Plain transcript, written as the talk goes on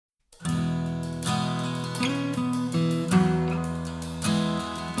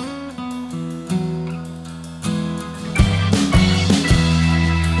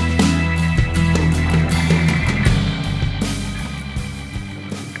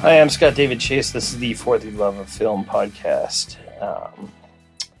Hi, I'm Scott David Chase. This is the For the Love of Film podcast.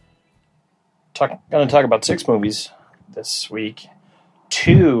 Going to talk about 6 movies this week.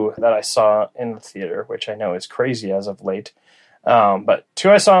 2 that I saw in the theater, which I know is crazy as of late. But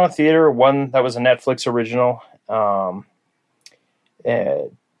 2 I saw in the theater. 1 that was a Netflix original. 2 that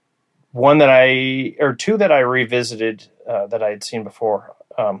I revisited that I had seen before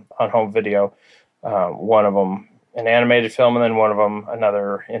on home video. One of them an animated film, and then one of them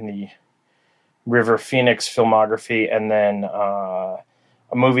another in the River Phoenix filmography, and then a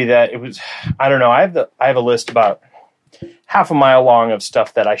movie that it was. I don't know. I have a list about half a mile long of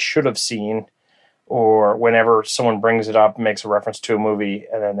stuff that I should have seen, or whenever someone brings it up, makes a reference to a movie,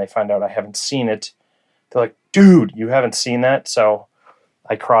 and then they find out I haven't seen it, they're like, "Dude, you haven't seen that?" So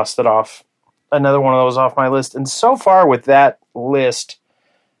I crossed it off, another one of those off my list. And so far with that list,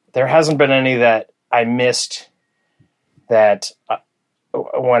 there hasn't been any that I missed. That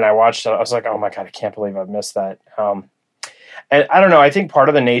when I watched it, I was like, "Oh my God, I can't believe I've missed that." And I don't know. I think part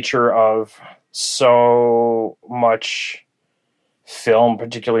of the nature of so much film,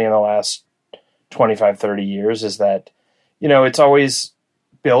 particularly in the last 25, 30 years, is that, it's always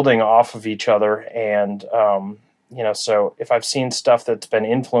building off of each other. And, so if I've seen stuff that's been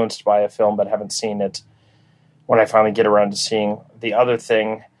influenced by a film but haven't seen it, when I finally get around to seeing the other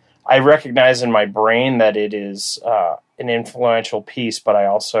thing, I recognize in my brain that it is an influential piece, but I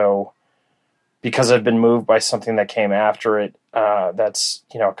also, because I've been moved by something that came after it, that's,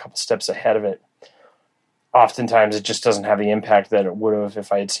 a couple steps ahead of it. Oftentimes it just doesn't have the impact that it would have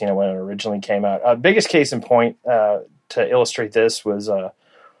if I had seen it when it originally came out. Biggest case in point to illustrate this was I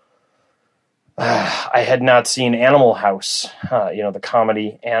had not seen Animal House, the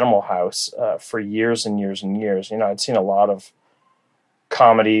comedy Animal House, for years and years and years. I'd seen a lot of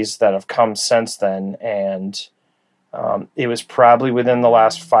comedies that have come since then, and it was probably within the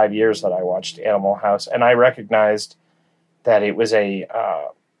last 5 years that I watched Animal House, and I recognized that it was a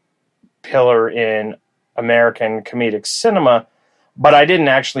pillar in American comedic cinema, but I didn't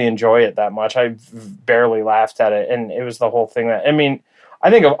actually enjoy it that much. I barely laughed at it, and it was the whole thing that, I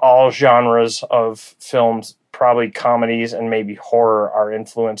think of all genres of films, probably comedies and maybe horror are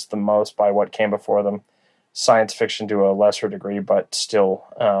influenced the most by what came before them. Science fiction to a lesser degree, but still.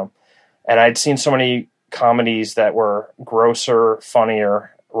 And I'd seen so many comedies that were grosser,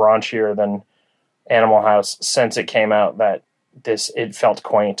 funnier, raunchier than Animal House since it came out that it felt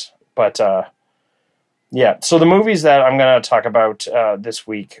quaint. But yeah, so the movies that I'm going to talk about this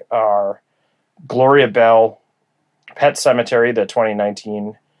week are Gloria Bell, Pet Sematary, the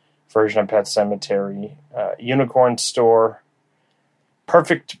 2019 version of Pet Sematary, Unicorn Store,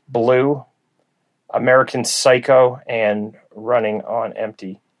 Perfect Blue, American Psycho, and Running on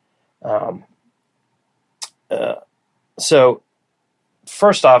Empty. So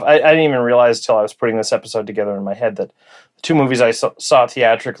first off, I didn't even realize till I was putting this episode together in my head that the 2 movies I saw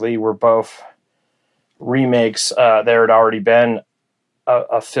theatrically were both remakes. There had already been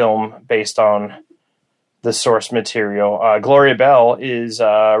a film based on the source material. Gloria Bell is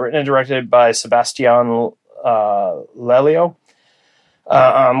written and directed by Sebastian Lelio,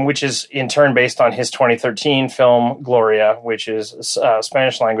 which is in turn based on his 2013 film Gloria, which is a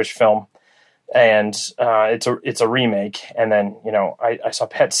Spanish language film, and it's a remake. And then I saw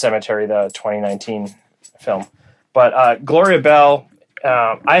Pet Sematary, the 2019 film, but Gloria Bell.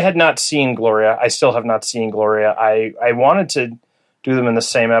 I had not seen Gloria. I still have not seen Gloria. I wanted to do them in the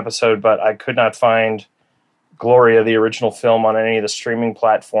same episode, but I could not find Gloria, the original film, on any of the streaming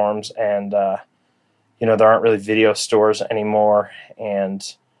platforms, and there aren't really video stores anymore. And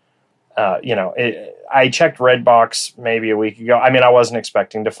I checked Redbox maybe a week ago. I wasn't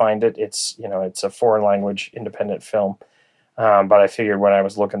expecting to find it. It's a foreign language independent film, but I figured when I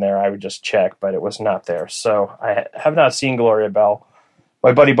was looking there, I would just check, but it was not there. So I have not seen Gloria Bell.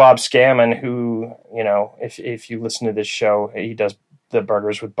 My buddy Bob Scammon, who if you listen to this show, he does the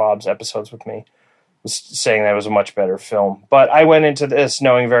Burgers with Bob's episodes with me, was saying that it was a much better film. But I went into this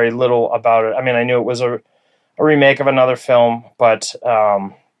knowing very little about it. I knew it was a remake of another film, but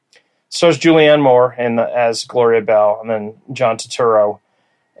stars Julianne Moore as Gloria Bell, and then John Turturro,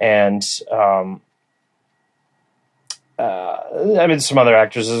 and some other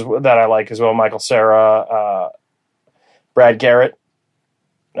actors that I like as well. Michael Cera, Brad Garrett,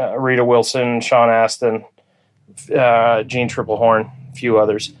 Rita Wilson, Sean Astin, Jean Triplehorn, a few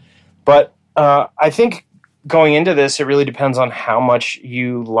others. But I think going into this, it really depends on how much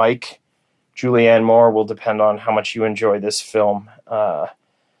you like Julianne Moore, will depend on how much you enjoy this film.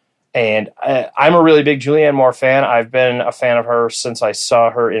 And I'm a really big Julianne Moore fan. I've been a fan of her since I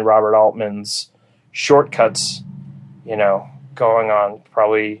saw her in Robert Altman's Shortcuts, going on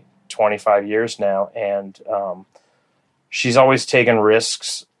probably 25 years now, and she's always taken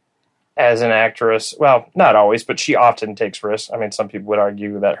risks as an actress. Well, not always, but she often takes risks. I mean, some people would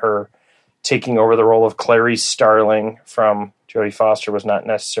argue that her taking over the role of Clarice Starling from Jodie Foster was not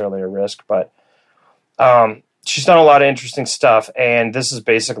necessarily a risk, but she's done a lot of interesting stuff, and this is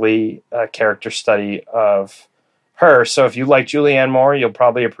basically a character study of her. So if you like Julianne Moore, you'll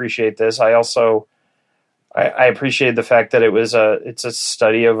probably appreciate this. I appreciate the fact that it's a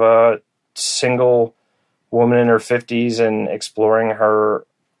study of a single woman in her 50s and exploring her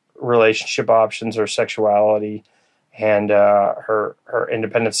relationship options, her sexuality, and her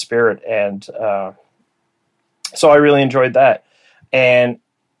independent spirit. And so I really enjoyed that. And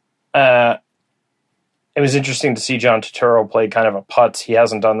it was interesting to see John Turturro play kind of a putz. He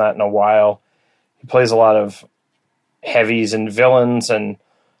hasn't done that in a while. He plays a lot of heavies and villains, and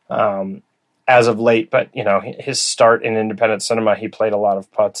as of late, but his start in independent cinema, he played a lot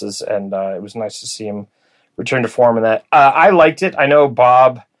of putzes, and it was nice to see him return to form in that. I liked it. I know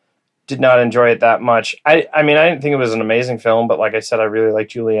Bob did not enjoy it that much. I mean, I didn't think it was an amazing film, but like I said, I really like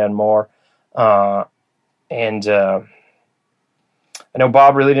Julianne Moore, and I know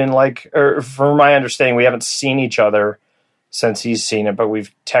Bob really didn't like, or from my understanding, we haven't seen each other since he's seen it, but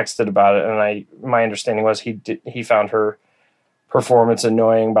we've texted about it, and my understanding was he found her performance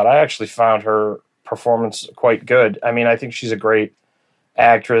annoying, but I actually found her performance quite good. I mean, I think she's a great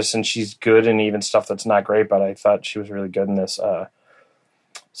actress, and she's good in even stuff that's not great, but I thought she was really good in this.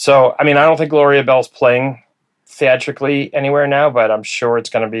 So, I mean, I don't think Gloria Bell's playing theatrically anywhere now, but I'm sure it's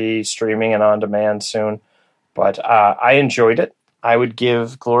going to be streaming and on demand soon. But I enjoyed it. I would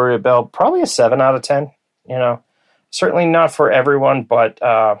give Gloria Bell probably a 7 out of 10. Certainly not for everyone, but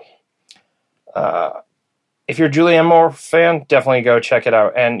if you're a Julianne Moore fan, definitely go check it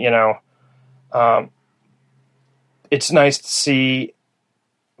out. And, it's nice to see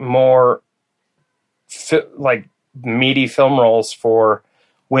more meaty film roles for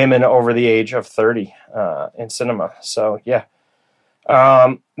women over the age of 30 in cinema. So, yeah.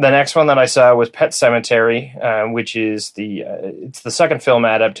 The next one that I saw was Pet Sematary, which is it's the second film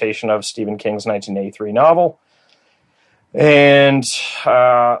adaptation of Stephen King's 1983 novel. And,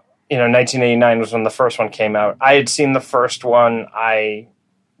 1989 was when the first one came out. I had seen the first one. I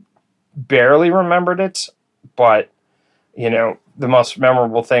barely remembered it, but, the most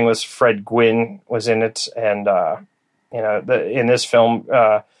memorable thing was Fred Gwynne was in it. And, in this film,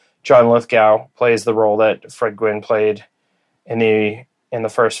 John Lithgow plays the role that Fred Gwynne played in the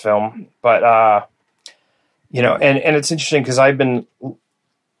first film. But, and it's interesting because I've been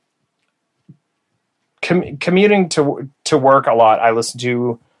commuting to work a lot. I listen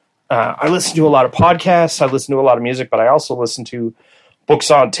to a lot of podcasts. I listen to a lot of music, but I also listen to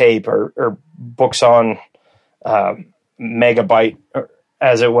books on tape or books on megabyte,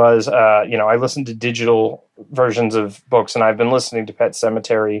 as it was. I listen to digital versions of books, and I've been listening to Pet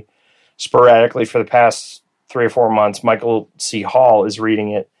Sematary sporadically for the past 3 or 4 months. Michael C. Hall is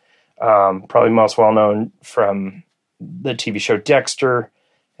reading it, probably most well known from the TV show Dexter,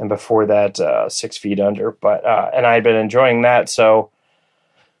 and before that, 6 Feet Under. But and I had been enjoying that, so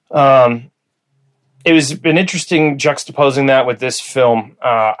it was been interesting juxtaposing that with this film.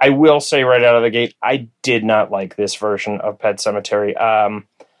 I will say right out of the gate, I did not like this version of Pet Sematary.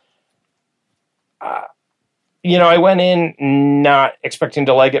 I went in not expecting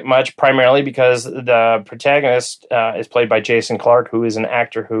to like it much, primarily because the protagonist is played by Jason Clarke, who is an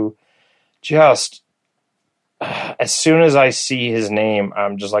actor who just, as soon as I see his name,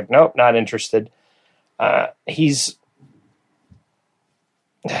 I'm just like, nope, not interested. I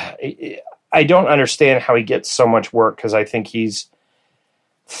don't understand how he gets so much work, because I think he's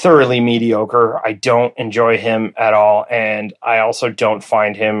thoroughly mediocre. I don't enjoy him at all, and I also don't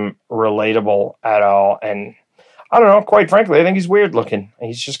find him relatable at all. And I don't know, quite frankly, I think he's weird looking.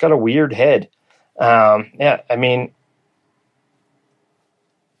 He's just got a weird head.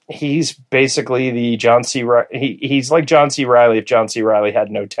 He's basically the John C. He's like John C. Reilly if John C. Reilly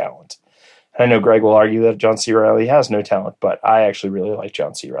had no talent. I know Greg will argue that John C. Reilly has no talent, but I actually really like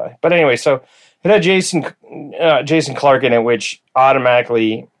John C. Reilly. But anyway, so it had Jason Clarke in it, which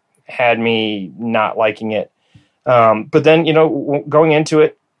automatically had me not liking it. But then, going into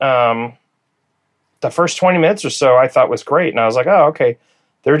it, the first 20 minutes or so I thought was great. And I was like, oh, okay,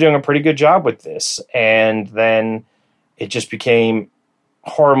 they're doing a pretty good job with this. And then it just became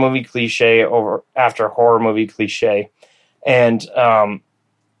horror movie cliche after horror movie cliche. And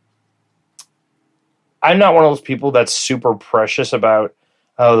I'm not one of those people that's super precious about,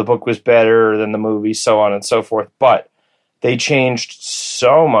 oh, the book was better than the movie, so on and so forth. But they changed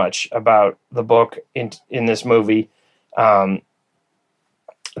so much about the book in this movie that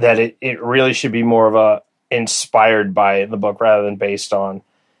it really should be more of a inspired by the book rather than based on.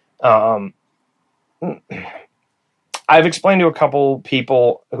 I've explained to a couple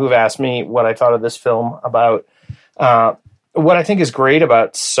people who've asked me what I thought of this film about what I think is great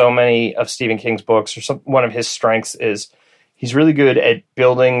about so many of Stephen King's books, or one of his strengths is he's really good at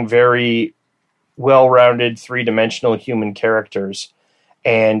building very well-rounded, three-dimensional human characters,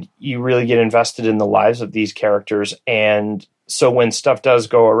 and you really get invested in the lives of these characters. And so when stuff does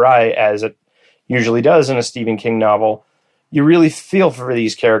go awry, as it usually does in a Stephen King novel, you really feel for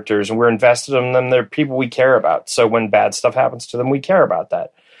these characters, and we're invested in them. They're people we care about. So when bad stuff happens to them, we care about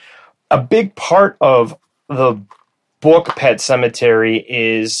that. A big part of the book Pet Sematary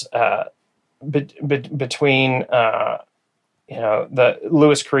is between the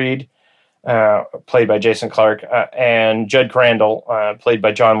Louis Creed, played by Jason Clarke, and Judd Crandall, played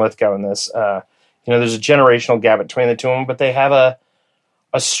by John Lithgow in this. There's a generational gap between the two of them, but they have a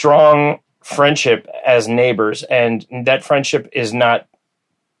strong friendship as neighbors, and that friendship is not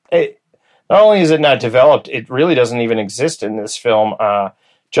only is it not developed, it really doesn't even exist in this film.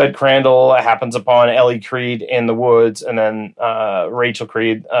 Judd Crandall happens upon Ellie Creed in the woods, and then Rachel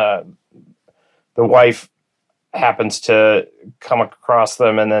Creed, the wife, happens to come across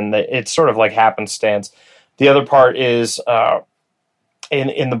them, and then it's sort of like happenstance. The other part is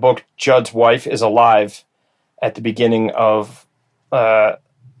in the book, Judd's wife is alive at the beginning of the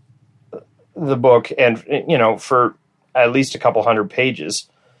book, and for at least a couple hundred pages,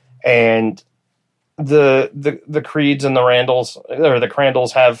 and the Creeds and the Randalls, or the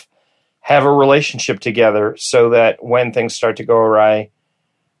Crandalls, have a relationship together, so that when things start to go awry,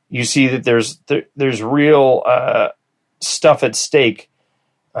 you see that there's real stuff at stake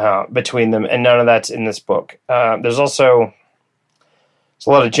between them, and none of that's in this book. There's a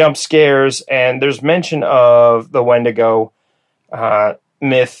lot of jump scares, and there's mention of the Wendigo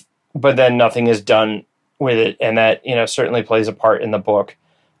myth, but then nothing is done with it, and that certainly plays a part in the book.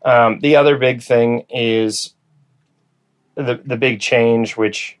 The other big thing is the big change,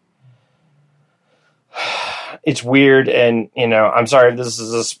 which it's weird, and I'm sorry if this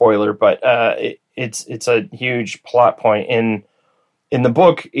is a spoiler, but it's a huge plot point in the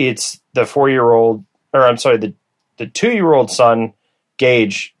book. It's the 4-year-old, or I'm sorry, the 2-year-old son,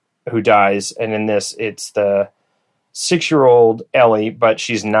 Gage, who dies, and in this it's the 6-year-old Ellie, but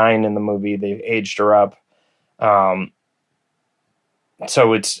she's 9 in the movie. They've aged her up.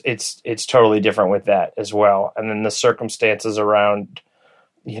 So it's totally different with that as well. And then the circumstances around,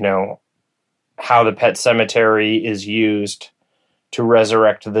 how the Pet Sematary is used to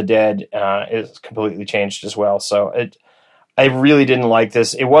resurrect the dead is completely changed as well. So I really didn't like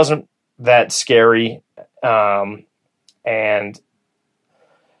this. It wasn't that scary. And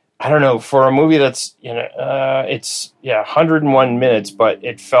I don't know, for a movie that's, it's 101 minutes, but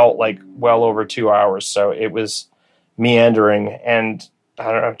it felt like well over 2 hours. So it was meandering, and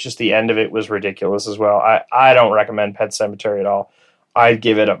I don't know, just the end of it was ridiculous as well. I don't recommend Pet Sematary at all. I'd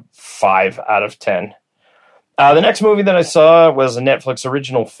give it a 5 out of 10. The next movie that I saw was a Netflix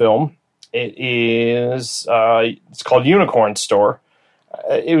original film. It is it's called Unicorn Store.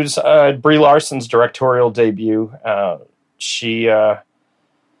 It was Brie Larson's directorial debut. She no,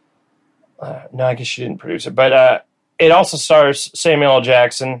 I guess she didn't produce it, but it also stars Samuel L.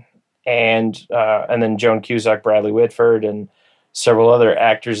 Jackson and then Joan Cusack, Bradley Whitford, and several other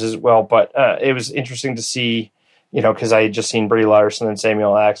actors as well. But it was interesting to see, because I had just seen Brie Larson and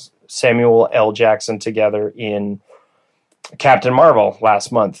Samuel L. Jackson together in Captain Marvel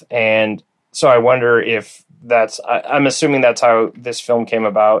last month, and so I wonder if I'm assuming that's how this film came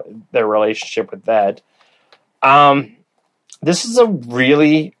about, their relationship with that. This is a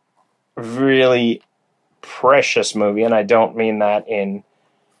really, really precious movie, and I don't mean that in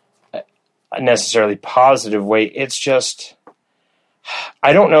a necessarily positive way. It's just,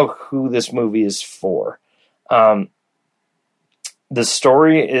 I don't know who this movie is for. The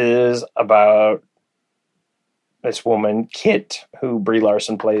story is about this woman, Kit, who Brie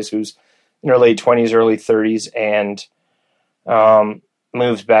Larson plays, who's in her late 20s, early 30s, and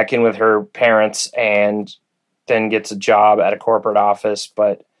moves back in with her parents, and then gets a job at a corporate office,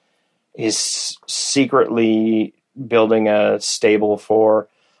 but is secretly building a stable for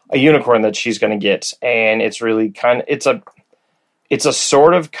a unicorn that she's going to get. And it's really it's a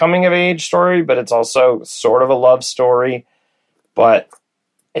sort of coming of age story, but it's also sort of a love story, but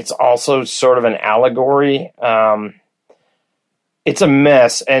it's also sort of an allegory. It's a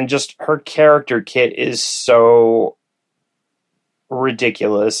mess, and just her character, Kit, is so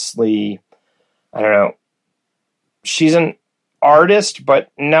ridiculously, I don't know, she's an artist,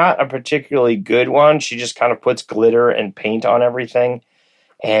 but not a particularly good one. She just kind of puts glitter and paint on everything.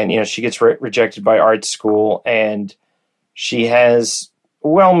 And, she gets rejected by art school, and she has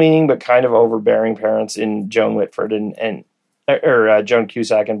well-meaning but kind of overbearing parents in Joan Whitford and Joan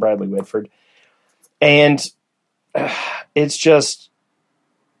Cusack and Bradley Whitford. And it's just,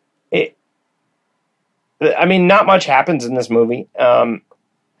 not much happens in this movie.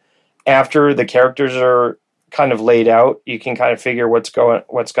 After the characters are kind of laid out, you can kind of figure what's going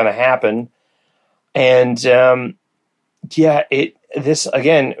to happen. And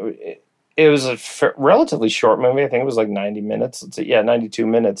it was a relatively short movie. I think it was like 90 minutes. 92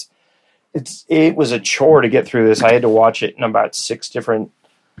 minutes. It was a chore to get through this. I had to watch it in about 6 different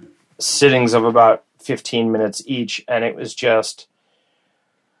sittings of about 15 minutes each, and it was just,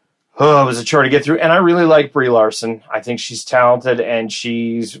 it was a chore to get through. And I really like Brie Larson. I think she's talented and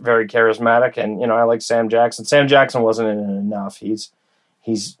she's very charismatic. And I like Sam Jackson. Sam Jackson wasn't in it enough. He's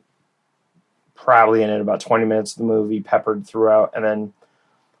probably in it about 20 minutes of the movie, peppered throughout. And then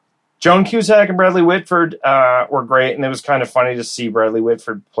Joan Cusack and Bradley Whitford were great, and it was kind of funny to see Bradley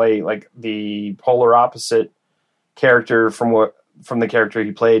Whitford play like the polar opposite character from the character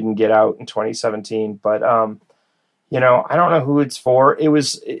he played in Get Out in 2017. But I don't know who it's for. It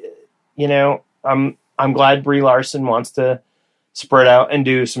was, I'm glad Brie Larson wants to spread out and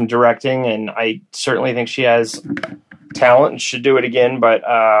do some directing, and I certainly think she has talent and should do it again. But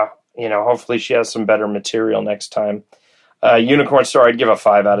hopefully she has some better material next time. Unicorn Store, I'd give a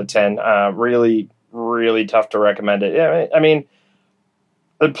 5 out of 10. Really, really tough to recommend it. Yeah,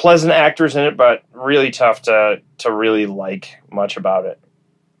 the pleasant actors in it, but really tough to really like much about it.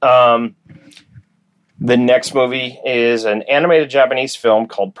 The next movie is an animated Japanese film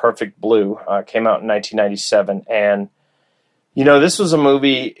called Perfect Blue. Came out in 1997, and this was a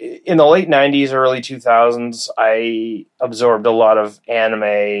movie in the late 90s, early 2000s. I absorbed a lot of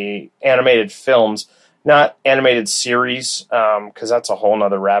animated films. Not animated series, because that's a whole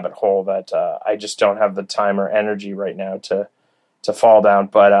nother rabbit hole that I just don't have the time or energy right now to fall down.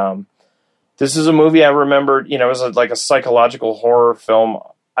 But this is a movie I remembered, it was like a psychological horror film.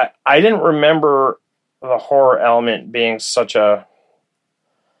 I didn't remember the horror element being such to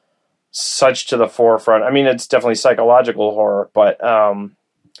the forefront. It's definitely psychological horror, but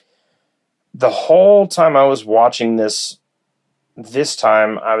the whole time I was watching this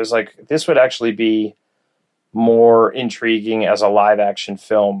time, I was like, this would actually be more intriguing as a live action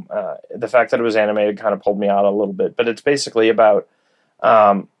film. The fact that it was animated kind of pulled me out a little bit, but it's basically about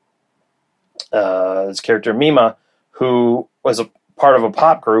this character Mima, who was a part of a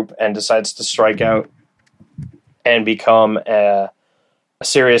pop group and decides to strike out and become a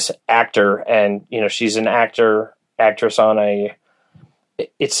serious actor. And she's an actress on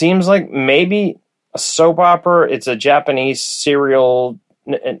it seems like maybe a soap opera. It's a Japanese serial,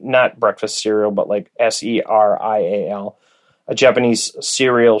 not breakfast cereal, but like Serial, a Japanese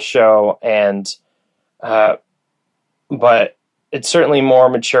serial show. And, but it's certainly more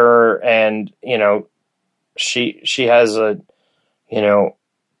mature, and, she has a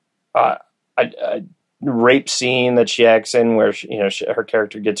rape scene that she acts in where, her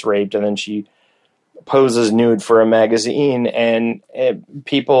character gets raped, and then she poses nude for a magazine, and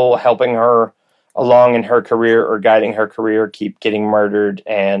people helping her along in her career or guiding her career keep getting murdered.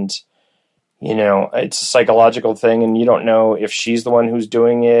 And it's a psychological thing, and you don't know if she's the one who's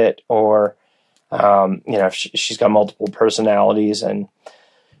doing it, or if she's got multiple personalities. And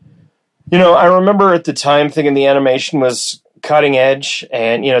I remember at the time thinking the animation was cutting edge,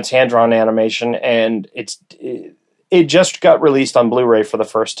 and it's hand-drawn animation, and it just got released on Blu-ray for the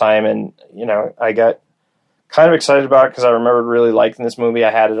first time, and I got kind of excited about it because I remembered really liking this movie.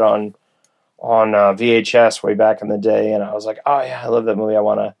 I had it on VHS way back in the day, and I was like, oh yeah, I love that movie. I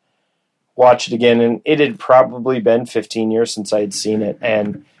want to watch it again. And it had probably been 15 years since I had seen it,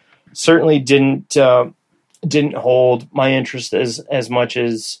 and certainly didn't hold my interest as much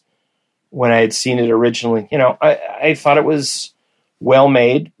as when I had seen it originally. I thought it was well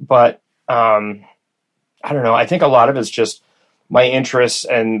made, but I don't know. I think a lot of it's just my interests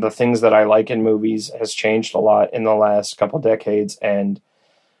and the things that I like in movies has changed a lot in the last couple decades, and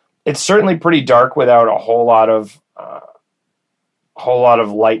it's certainly pretty dark without a whole lot of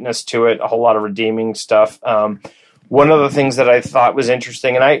lightness to it, a whole lot of redeeming stuff. One of the things that I thought was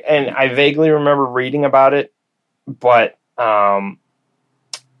interesting, and I vaguely remember reading about it, but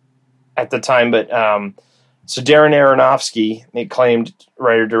at the time, so Darren Aronofsky, the acclaimed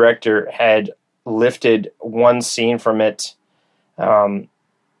writer-director, had lifted one scene from it, and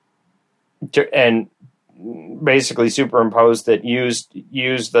basically superimposed that, used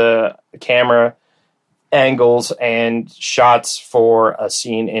the camera angles and shots for a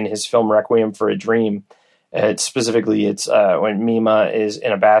scene in his film Requiem for a Dream. Specifically, it's when Mima is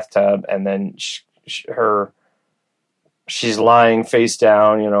in a bathtub and then she's lying face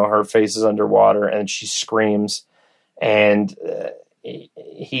down, her face is underwater, and she screams. And he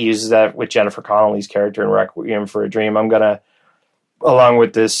uses that with Jennifer Connelly's character in Requiem for a Dream. I'm going to, along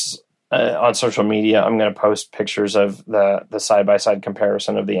with this on social media, I'm going to post pictures of the side-by-side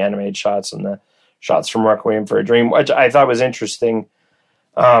comparison of the animated shots and the shots from Requiem for a Dream, which I thought was interesting.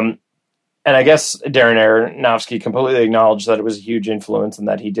 And I guess Darren Aronofsky completely acknowledged that it was a huge influence and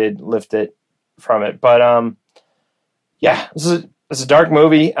that he did lift it from it. But yeah, it's a dark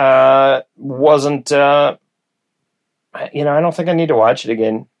movie. Wasn't I don't think I need to watch it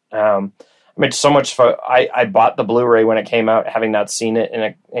again. I mean, so much fun. I bought the Blu-ray when it came out, having not seen it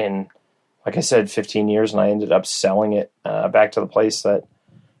in like I said, 15 years, and I ended up selling it back to the place that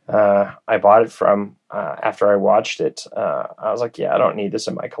I bought it from after I watched it. I was like, yeah, I don't need this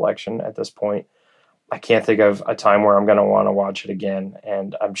in my collection at this point. I can't think of a time where I'm going to want to watch it again.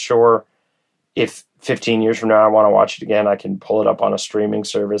 And I'm sure if 15 years from now I want to watch it again, I can pull it up on a streaming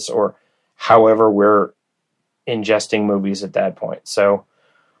service or however we're ingesting movies at that point. So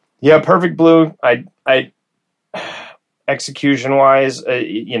yeah, Perfect Blue. I execution wise,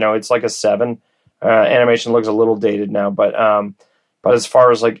 it's like a 7. Animation looks a little dated now, but as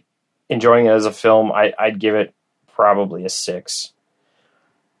far as like enjoying it as a film, I'd give it probably a 6.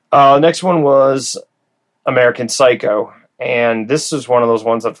 Next one was American Psycho. And this is one of those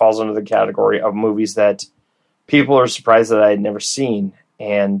ones that falls under the category of movies that people are surprised that I had never seen.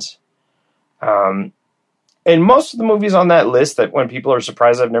 And most of the movies on that list that when people are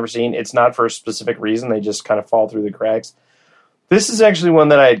surprised I've never seen, it's not for a specific reason. They just kind of fall through the cracks. This is actually one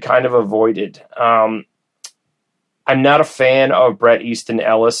that I had kind of avoided. I'm not a fan of Bret Easton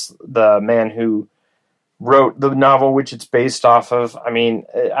Ellis, the man who wrote the novel which it's based off of. I mean,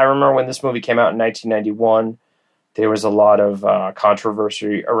 I remember when this movie came out in 1991, there was a lot of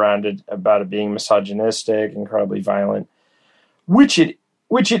controversy around it about it being misogynistic, incredibly violent, which it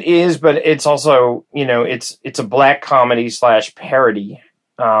is, but it's also, it's a black comedy / parody.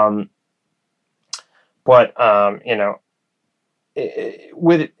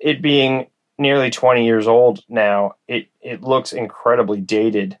 With it being nearly 20 years old now, it looks incredibly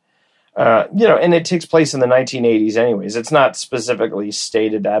dated. And it takes place in the 1980s anyways. It's not specifically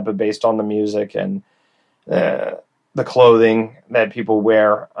stated that, but based on the music and the clothing that people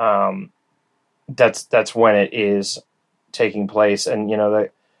wear, that's when it is taking place. And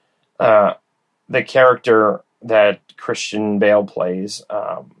the character that Christian Bale plays,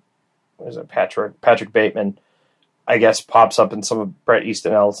 was it Patrick Bateman, I guess, pops up in some of Bret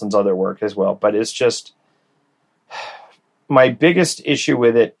Easton Ellison's other work as well. But it's just, my biggest issue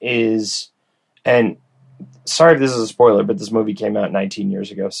with it is, and sorry if this is a spoiler, but this movie came out 19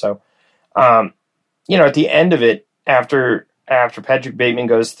 years ago. So, at the end of it, after Patrick Bateman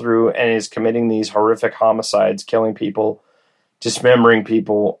goes through and is committing these horrific homicides, killing people, dismembering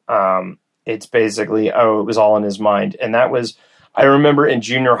people, it's basically, it was all in his mind. And that was, I remember in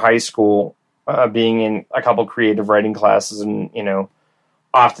junior high school, being in a couple creative writing classes, and,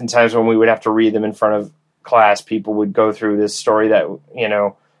 oftentimes when we would have to read them in front of class, people would go through this story that,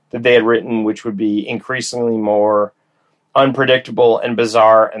 that they had written, which would be increasingly more unpredictable and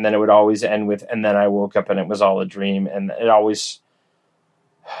bizarre, and then it would always end with, and then I woke up and it was all a dream. And it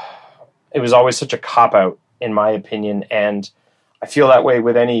was always such a cop-out, in my opinion, and I feel that way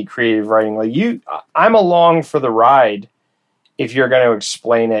with any creative writing. Like I'm along for the ride if you're going to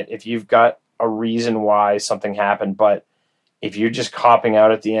explain it, if you've got a reason why something happened. But if you're just copping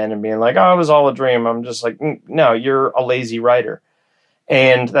out at the end and being like, oh, it was all a dream, I'm just like, no, you're a lazy writer.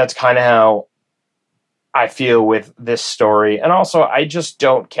 And that's kind of how I feel with this story. And also, I just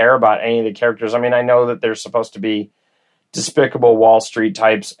don't care about any of the characters. I mean, I know that they're supposed to be despicable Wall Street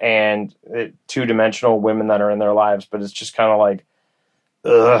types and two-dimensional women that are in their lives, but it's just kind of like,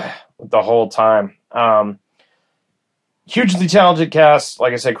 ugh, the whole time. Hugely talented cast.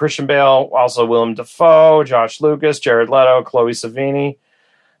 Like I said, Christian Bale, also Willem Dafoe, Josh Lucas, Jared Leto, Chloe Sevigny,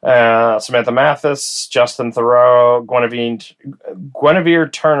 Samantha Mathis, Justin Theroux, Guinevere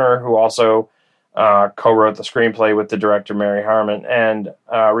Turner, who also co-wrote the screenplay with the director Mary Harmon, and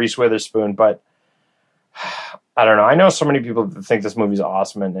Reese Witherspoon. But I don't know. I know so many people that think this movie's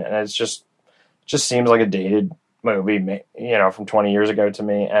awesome, and it's just seems like a dated movie, from 20 years ago to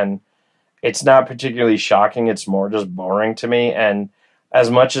me. And it's not particularly shocking. It's more just boring to me. And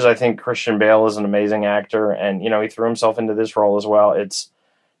as much as I think Christian Bale is an amazing actor, and, he threw himself into this role as well, it's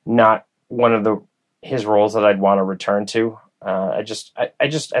not one of his roles that I'd want to return to. I just, at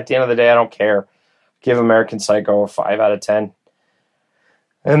the end of the day, I don't care. give American Psycho a 5 out of 10.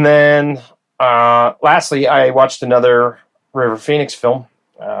 And then, lastly, I watched another River Phoenix film.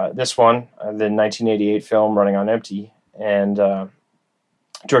 This one, the 1988 film Running on Empty, and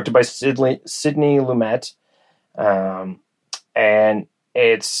directed by Sidney Lumet. And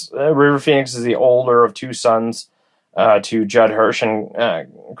it's River Phoenix is the older of two sons to Judd Hirsch and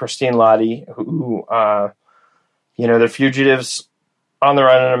Christine Lahti, who they're fugitives on the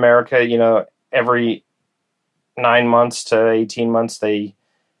run in America. Every 9 months to 18 months, they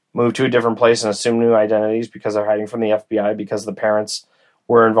move to a different place and assume new identities because they're hiding from the FBI because the parents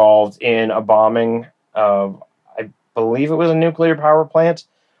were involved in a bombing of, I believe it was a nuclear power plant,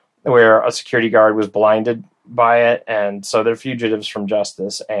 where a security guard was blinded by it, and so they're fugitives from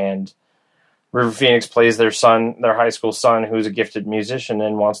justice. And River Phoenix plays their son, their high school son, who's a gifted musician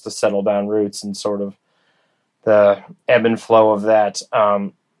and wants to settle down roots, and sort of the ebb and flow of that.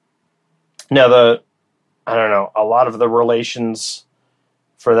 A lot of the relations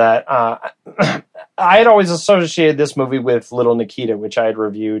for that. I had always associated this movie with Little Nikita, which I had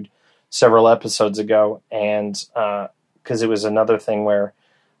reviewed several episodes ago, and because it was another thing where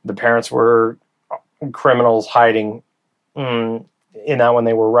the parents were criminals hiding in that one.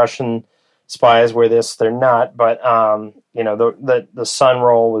 They were Russian spies, where they're not, but the son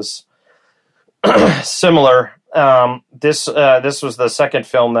role was similar. This was the second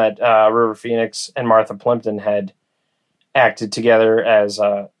film that River Phoenix and Martha Plimpton had acted together as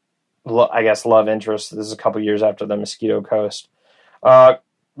love interest. This is a couple years after The Mosquito Coast.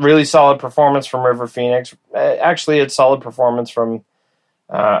 Really solid performance from River Phoenix. Actually, a solid performance from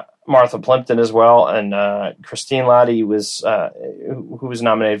Martha Plimpton as well, and Christine Lahti was who was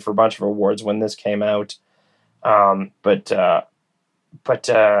nominated for a bunch of awards when this came out. But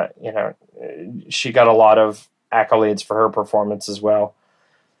she got a lot of accolades for her performance as well.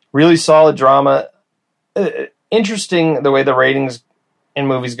 Really solid drama. Interesting the way the ratings in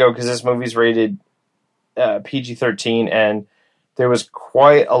movies go, because this movie's rated PG-13, and there was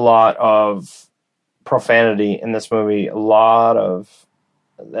quite a lot of profanity in this movie. A lot of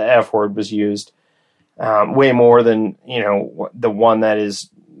the F word was used, way more than the one that is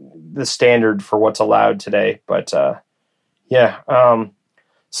the standard for what's allowed today. But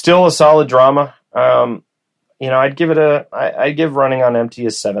still a solid drama. I'd give Running on Empty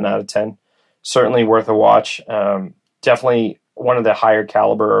a 7 out of 10. Certainly worth a watch. Definitely one of the higher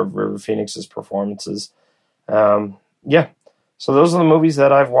caliber of River Phoenix's performances. So those are the movies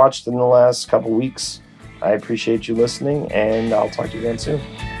that I've watched in the last couple weeks. I appreciate you listening, and I'll talk to you again soon.